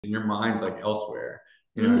your mind's like elsewhere.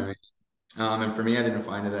 You know Mhm. what I mean? And for me, I didn't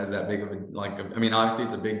find it as that big of a I mean, obviously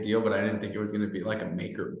it's a big deal, but I didn't think it was going to be like a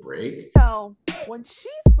make or break. So when she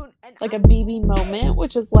spoon and like a BB moment,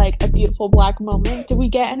 which is like a beautiful black moment. Did we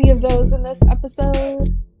get any of those in this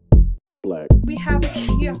episode? Black. We have a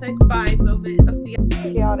chaotic bi moment of the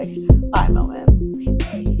chaotic bi moment.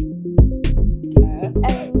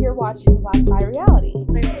 And you're watching Black Bi Reality.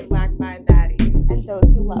 With Black Bi Baddies. And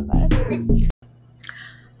those who love us.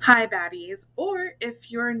 Hi, baddies. Or if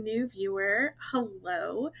you're a new viewer,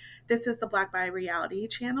 hello. This is the Black Bi Reality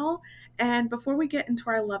channel. And before we get into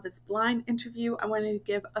our Love is Blind interview, I wanted to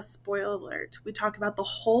give a spoiler alert. We talk about the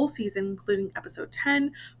whole season, including episode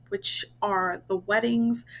 10, which are the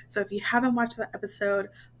weddings. So if you haven't watched that episode,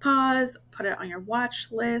 pause, put it on your watch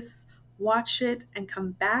list, watch it, and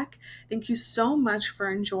come back. Thank you so much for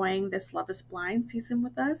enjoying this Love is Blind season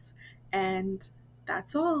with us. And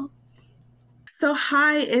that's all. So,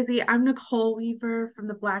 hi, Izzy. I'm Nicole Weaver from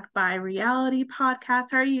the Black Bi Reality podcast.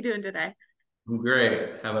 How are you doing today? I'm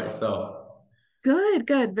great. How about yourself? Good,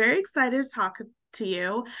 good. Very excited to talk to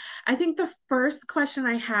you. I think the first question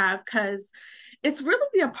I have, because it's really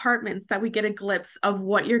the apartments that we get a glimpse of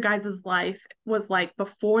what your guys' life was like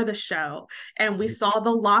before the show, and we saw the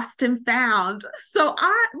lost and found. So,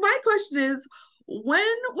 my question is, when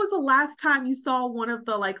was the last time you saw one of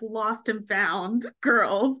the like lost and found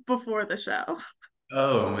girls before the show?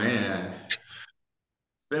 Oh man,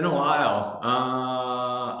 it's been a while.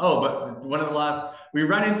 Oh, but one of the last we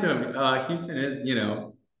run into him. Houston is,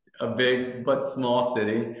 a big but small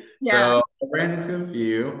city. Yeah. So I ran into a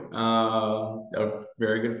few. I'm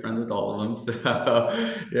very good friends with all of them. So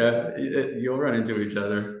yeah, you'll run into each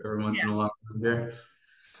other every once in a while. Here.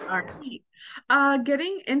 All right.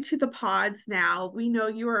 Getting into the pods now, we know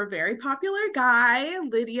you are a very popular guy,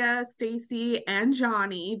 Lydia, Stacy, and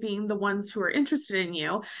Johnny being the ones who are interested in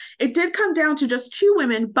you. It did come down to just two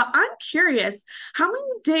women, but I'm curious, how many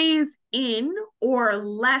days in or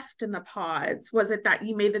left in the pods was it that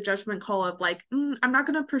you made the judgment call of like, I'm not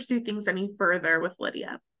going to pursue things any further with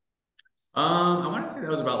Lydia? I want to say that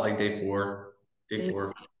was about like day four. Day Dave?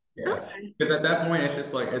 four. Yeah. Okay. Because at that point, it's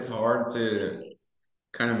just like it's hard to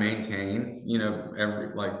kind of maintain,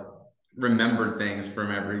 every like remember things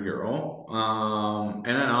from every girl. And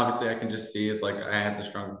then obviously I can just see it's like I had the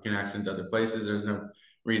strong connections other places. There's no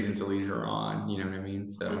reason to lead her on, you know what I mean?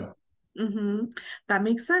 So Mm-hmm. That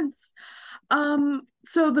makes sense.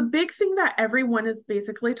 So the big thing that everyone is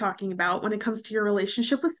basically talking about when it comes to your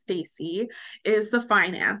relationship with Stacy is the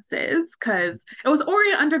finances, because it was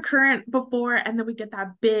already undercurrent before, and then we get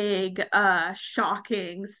that big,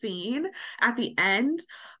 shocking scene at the end.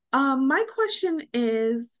 My question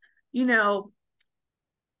is, you know,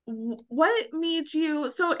 what made you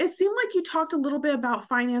so it seemed like you talked a little bit about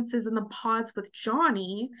finances in the pods with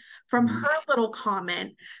Johnny from her mhm. little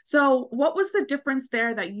comment. So what was the difference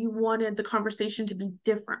there that you wanted the conversation to be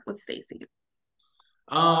different with Stacy?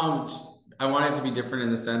 Just- I want it to be different in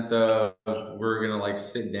the sense of we're gonna like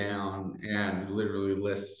sit down and literally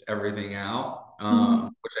list everything out, Mhm.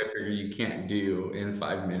 which I figure you can't do in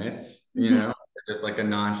 5 minutes, Mhm. just like a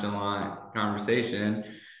nonchalant conversation.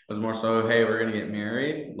 It was more so, hey, we're gonna get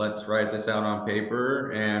married. Let's write this out on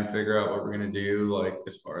paper and figure out what we're gonna do, like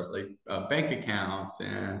as far as like bank accounts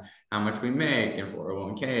and how much we make and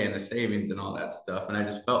 401k and the savings and all that stuff. And I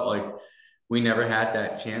just felt like we never had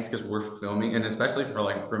that chance because we're filming, and especially for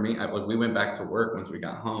like for me, like we went back to work once we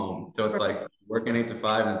got home, so it's like working 8 to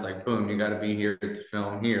 5, and it's like boom, you got to be here to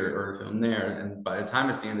film here or to film there, and by the time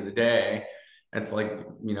it's the end of the day, it's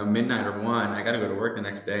like midnight or 1. I got to go to work the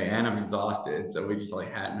next day, and I'm exhausted, so we just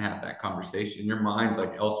like hadn't had that conversation. Your mind's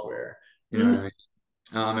like elsewhere, you know what I Mhm. mean?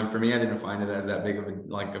 And for me, I didn't find it as that big of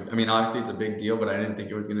I mean, obviously it's a big deal, but I didn't think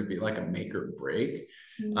it was going to be like a make or break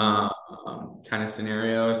Mhm. um, kind of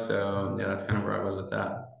scenario. So yeah, that's kind of where I was with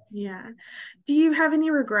that. Yeah. Do you have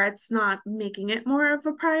any regrets not making it more of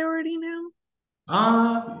a priority now?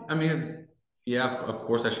 I mean, yeah, of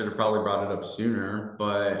course I should have probably brought it up sooner,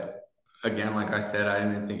 but again, like I said, I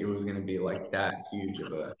didn't think it was going to be like that huge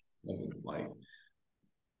of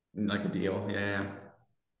like a deal. Yeah.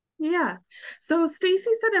 Yeah. So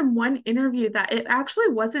Stacy said in one interview that it actually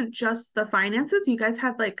wasn't just the finances. You guys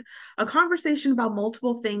had like a conversation about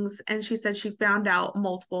multiple things, and she said she found out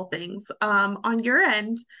multiple things. On your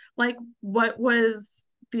end, like what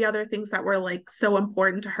was the other things that were like so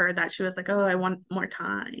important to her that she was like, "Oh, I want more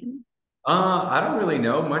time." I don't really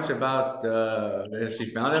know much about if she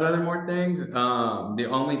found out other more things. The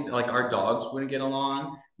only like our dogs wouldn't get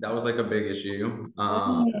along. That was like a big issue.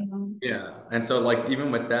 Oh. Yeah. And so like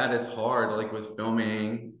even with that, it's hard. Like with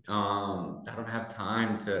filming, I don't have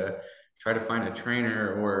time to try to find a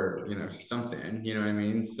trainer or, something, you know what I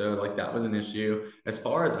mean? So like that was an issue. As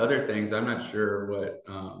far as other things, I'm not sure what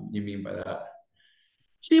you mean by that.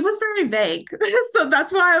 She was very vague. So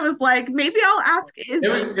that's why I was like, maybe I'll ask It Izzy.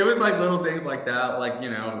 was it was like little things like that, like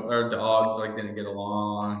our dogs like didn't get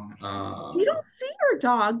along. We don't see her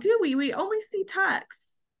dog, do we? We only see Tux.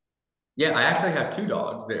 Yeah, I actually have two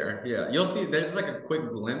dogs there. Yeah, you'll see. There's like a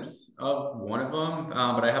quick glimpse of one of them,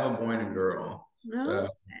 but I have a boy and a girl. So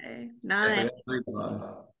Okay, yeah, so I nice. got three dogs.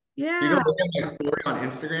 If you go Yeah, look at my story on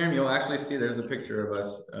Instagram, you'll actually see there's a picture of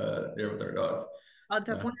us there with our dogs. I'll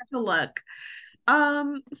So. definitely have to look.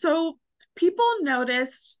 So people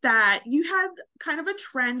noticed that you had kind of a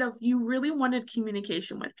trend of you really wanted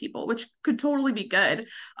communication with people, which could totally be good.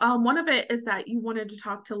 One of it is that you wanted to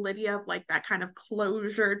talk to Lydia of like that kind of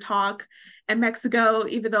closure talk in Mexico,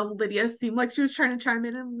 even though Lydia seemed like she was trying to chime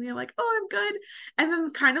in and be like, oh, I'm good. And then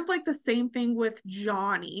kind of like the same thing with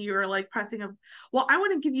Johnny. You were like pressing of, well, I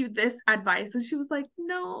want to give you this advice. And she was like,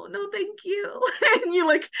 no, no, thank you. And you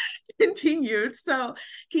like continued. So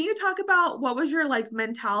can you talk about what was your like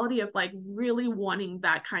mentality of like really wanting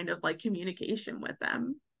that kind of like communication with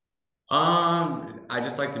them? I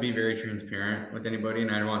just like to be very transparent with anybody,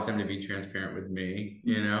 and I want them to be transparent with me,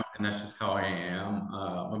 and that's just how I am.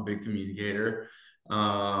 I'm a big communicator,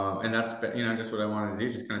 and that's just what I wanted to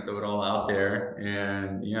do, just kind of throw it all out there,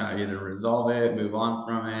 and yeah, either resolve it, move on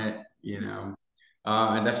from it,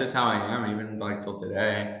 and that's just how I am, even like till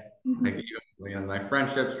today. Like Mhm. even, my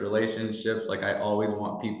friendships, relationships, like I always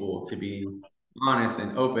want people to be honest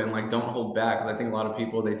and open, like don't hold back, because I think a lot of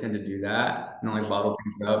people they tend to do that and like bottle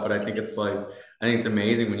things up, but I think it's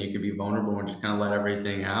amazing when you can be vulnerable and just kind of let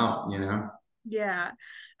everything out. Yeah.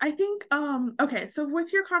 I think okay, so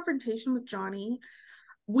with your confrontation with Johnny,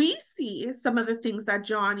 we see some of the things that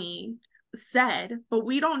Johnny said, but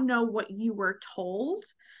we don't know what you were told.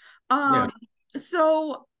 Yeah, Um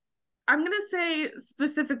so I'm going to say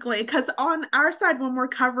specifically because on our side, when we're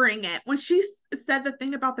covering it, when she said the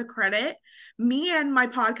thing about the credit, me and my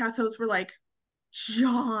podcast host were like,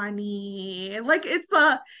 Johnny, like it's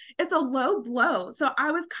a low blow. So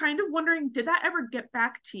I was kind of wondering, did that ever get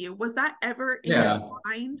back to you? Was that ever in your yeah.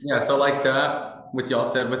 mind? Yeah, so like that, what y'all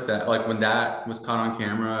said with that, like when that was caught on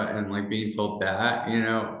camera and like being told that,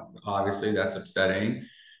 obviously that's upsetting.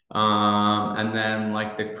 And then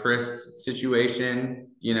like the Chris situation,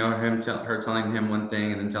 her telling him one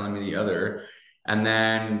thing and then telling me the other. And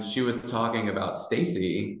then she was talking about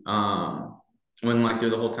Stacy, when like through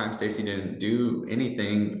the whole time Stacy didn't do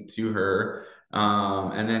anything to her.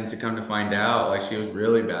 And then to come to find out, like she was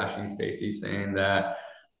really bashing Stacy, saying that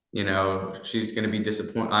she's going to be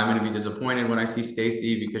disappointed. I'm going to be disappointed when I see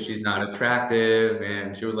Stacy because she's not attractive.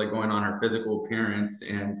 And she was like going on her physical appearance.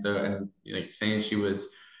 And so, and like saying she was,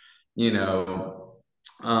 you know,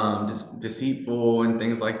 deceitful and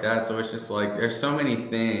things like that. So it's just like, there's so many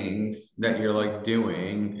things that you're like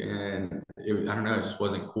doing. And I don't know, it just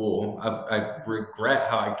wasn't cool. I regret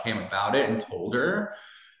how I came about it and told her.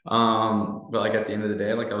 But like at the end of the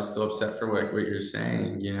day, like I was still upset for what you're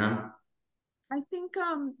saying. I think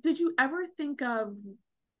did you ever think of,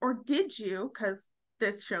 or did you, because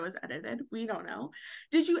this show is edited, we don't know,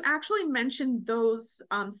 did you actually mention those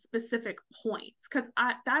specific points? Because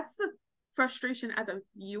I that's the frustration as a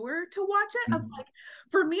viewer to watch it of like,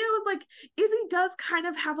 for me I was like, Izzy does kind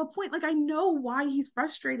of have a point, like I know why he's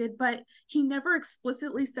frustrated, but he never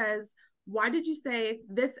explicitly says, why did you say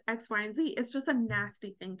this X, Y, and Z? It's just a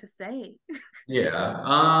nasty thing to say. Yeah.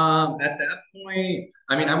 At that point,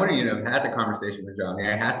 I mean, I wouldn't even have had the conversation with Johnny.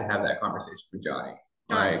 I had to have that conversation with Johnny,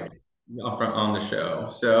 Got like on the show.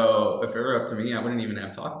 So if it were up to me, I wouldn't even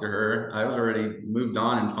have talked to her. I was already moved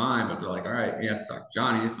on and fine, but they're like, all right, you have to talk to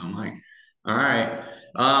Johnny. So I'm like, all right.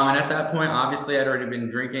 And at that point, obviously, I'd already been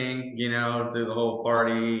drinking, through the whole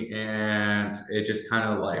party, and it just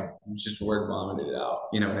kind of like just word vomited out.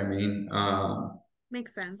 You know what I mean?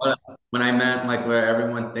 Makes sense. But when I meant like where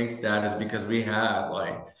everyone thinks that is because we had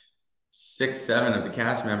like 6, 7 of the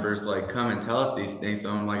cast members like come and tell us these things. So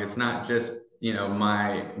I'm like, it's not just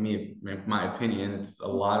my opinion. It's a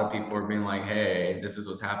lot of people are being like, hey, this is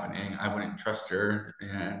what's happening. I wouldn't trust her,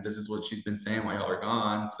 and this is what she's been saying while y'all are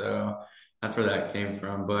gone. So that's where that came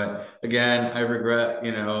from. But again, I regret,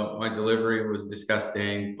 my delivery was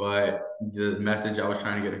disgusting, but the message I was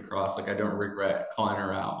trying to get across, like I don't regret calling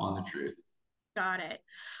her out on the truth. Got it.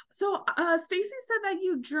 So, Stacy said that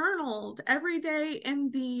you journaled every day in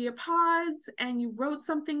the pods and you wrote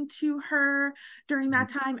something to her during that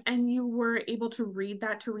time and you were able to read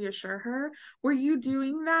that to reassure her. Were you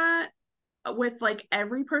doing that with like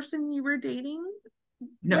every person you were dating with?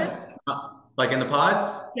 No, like in the pods.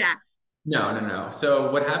 Yeah. No.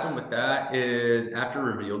 So what happened with that is after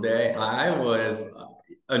reveal day, I was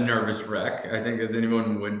a nervous wreck, I think, as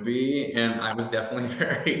anyone would be, and I was definitely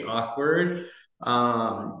very awkward.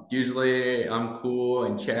 Usually I'm cool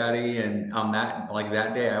and chatty, and on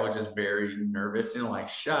that day, I was just very nervous and like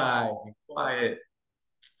shy and quiet.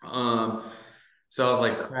 Um, so I was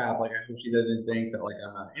like, crap, like I hope she doesn't think that like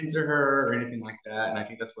I'm not into her or anything like that. And I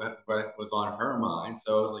think that's what was on her mind.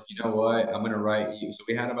 So I was like, you know what? I'm gonna write you. So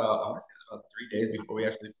we had about, I want to say it was about 3 days before we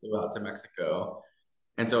actually flew out to Mexico.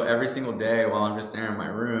 And so every single day while I'm just there in my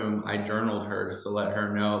room, I journaled her just to let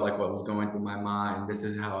her know like what was going through my mind. This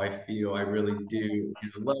is how I feel. I really do,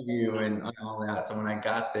 love you and all that. So when I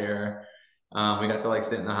got there, we got to like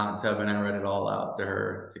sit in the hot tub and I read it all out to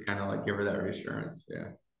her to kind of like give her that reassurance. Yeah.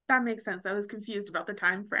 That makes sense. I was confused about the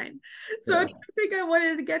time frame. So I Yeah. think I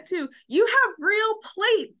wanted to get to, you have real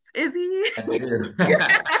plates, Izzy. I do.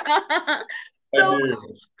 I So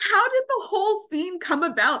do. how did the whole scene come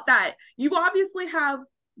about that you obviously have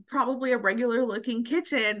probably a regular looking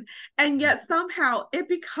kitchen and yet somehow it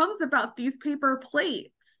becomes about these paper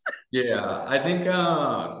plates? Yeah, I think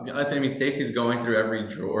I mean Stacy's going through every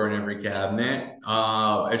drawer and every cabinet.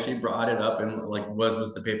 And she brought it up and like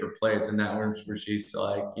was the paper plates and that was where she's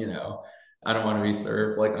like, I don't want to be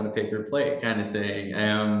served like on a paper plate kind of thing.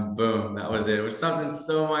 And boom, that was it. It was something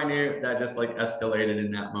so minute that just like escalated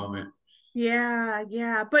in that moment.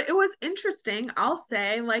 Yeah, but it was interesting, I'll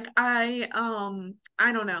say. Like I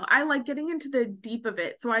don't know. I like getting into the deep of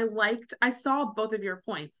it. So I saw both of your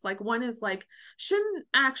points. Like one is like, shouldn't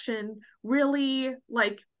action really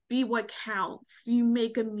like be what counts? You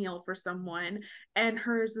make a meal for someone, and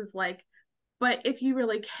hers is like, but if you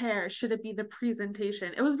really care, should it be the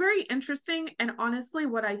presentation? It was very interesting. And honestly,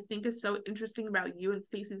 what I think is so interesting about you and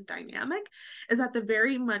Stacy's dynamic is that the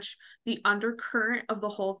very much the undercurrent of the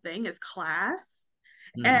whole thing is class.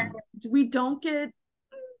 And Mhm. we don't get,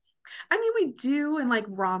 I mean, we do in like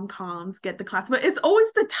rom-coms get the class, but it's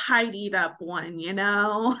always the tidied up one, you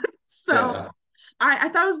know? So Yeah. I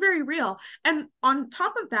thought it was very real. And on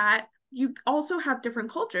top of that, you also have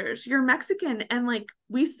different cultures. You're Mexican, and like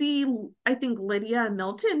we see, I think Lydia and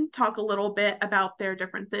Milton talk a little bit about their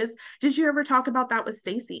differences. Did you ever talk about that with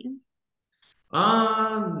Stacy?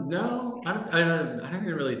 No, I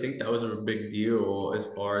didn't really think that was a big deal as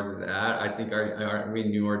far as that. I think we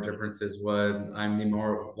knew our differences was I'm the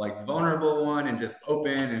more like vulnerable one and just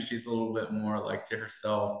open, and she's a little bit more like to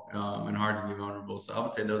herself, and hard to be vulnerable. So I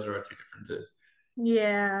would say those are our two differences.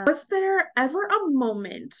 Yeah. Was there ever a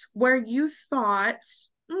moment where you thought,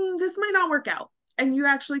 this might not work out, and you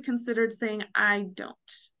actually considered saying, I don't,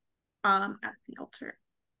 at the altar?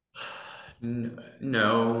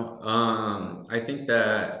 No, I think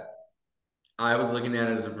that I was looking at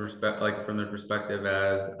it as a perspective, like from the perspective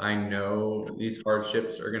as I know these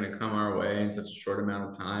hardships are going to come our way in such a short amount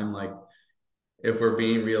of time. Like if we're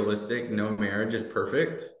being realistic, no marriage is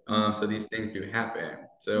perfect. So these things do happen.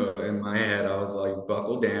 So in my head, I was like,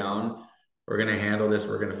 buckle down. We're gonna handle this.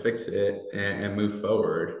 We're gonna fix it and move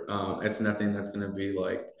forward. It's nothing that's gonna be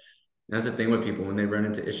like. That's the thing with people when they run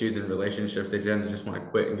into issues in relationships, they tend to just want to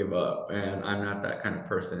quit and give up. And I'm not that kind of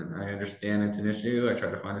person. I understand it's an issue. I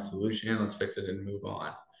try to find a solution. Let's fix it and move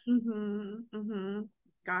on.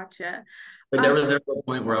 Gotcha. But Uh, there was a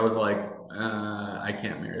point where I was like, I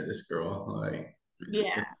can't marry this girl. Like,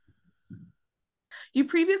 yeah. You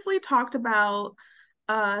previously talked about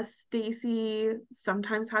Stacy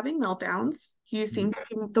sometimes having meltdowns. You seem to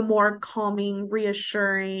be the more calming,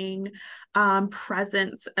 reassuring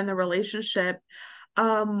presence in the relationship. We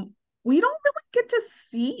don't really get to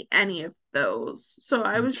see any of those. So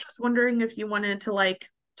I was just wondering if you wanted to like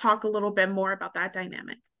talk a little bit more about that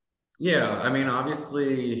dynamic. yeah, I mean,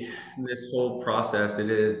 obviously, this whole process,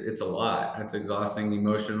 it's a lot. It's exhausting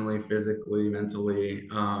emotionally, physically, mentally.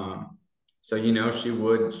 So, she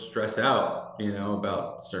would stress out,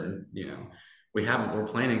 about certain, we're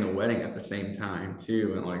planning a wedding at the same time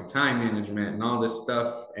too, and like time management and all this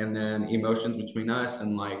stuff, and then emotions between us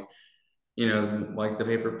and like the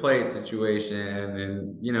paper plate situation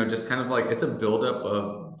and just kind of like it's a buildup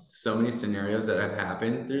of so many scenarios that have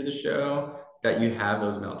happened through the show that you have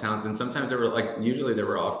those meltdowns and sometimes they were like usually they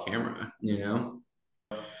were off camera.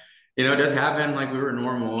 It does happen like we were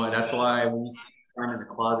normal. That's why when you see me crying in the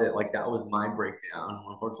closet, like that was my breakdown.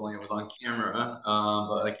 Unfortunately, it was on camera.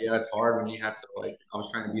 But like, yeah, it's hard when you have to like. I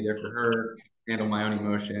was trying to be there for her, handle my own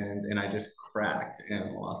emotions, and I just cracked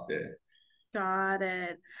and lost it. Got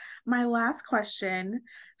it. My last question.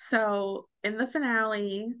 So, in the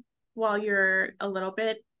finale, while you're a little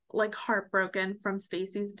bit like heartbroken from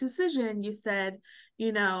Stacy's decision. You said,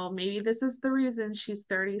 you know, maybe this is the reason she's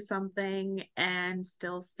 30 something and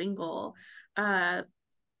still single.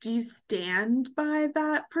 Do you stand by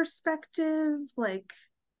that perspective? Like,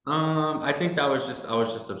 I think I was just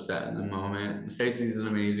upset in the moment. Stacey's an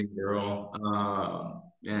amazing girl.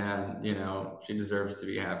 And you know, she deserves to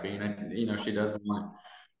be happy. And you know, she does want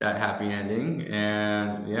that happy ending.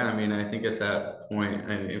 And yeah, I mean, I think at that point,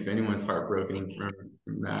 if anyone's heartbroken from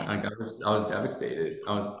that, like I was devastated.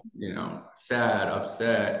 I was, you know, sad,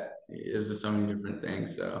 upset. It's just so many different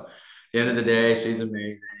things. So at the end of the day, she's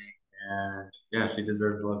amazing. And yeah, she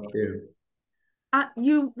deserves love too.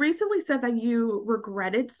 you recently said that you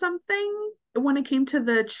regretted something when it came to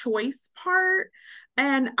the choice part.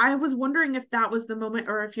 And I was wondering if that was the moment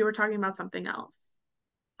or if you were talking about something else.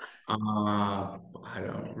 I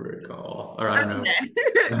don't recall, or I don't know. Okay.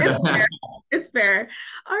 It's fair. It's fair.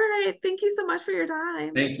 All right. Thank you so much for your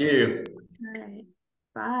time. Thank you. All right.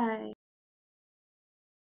 Bye.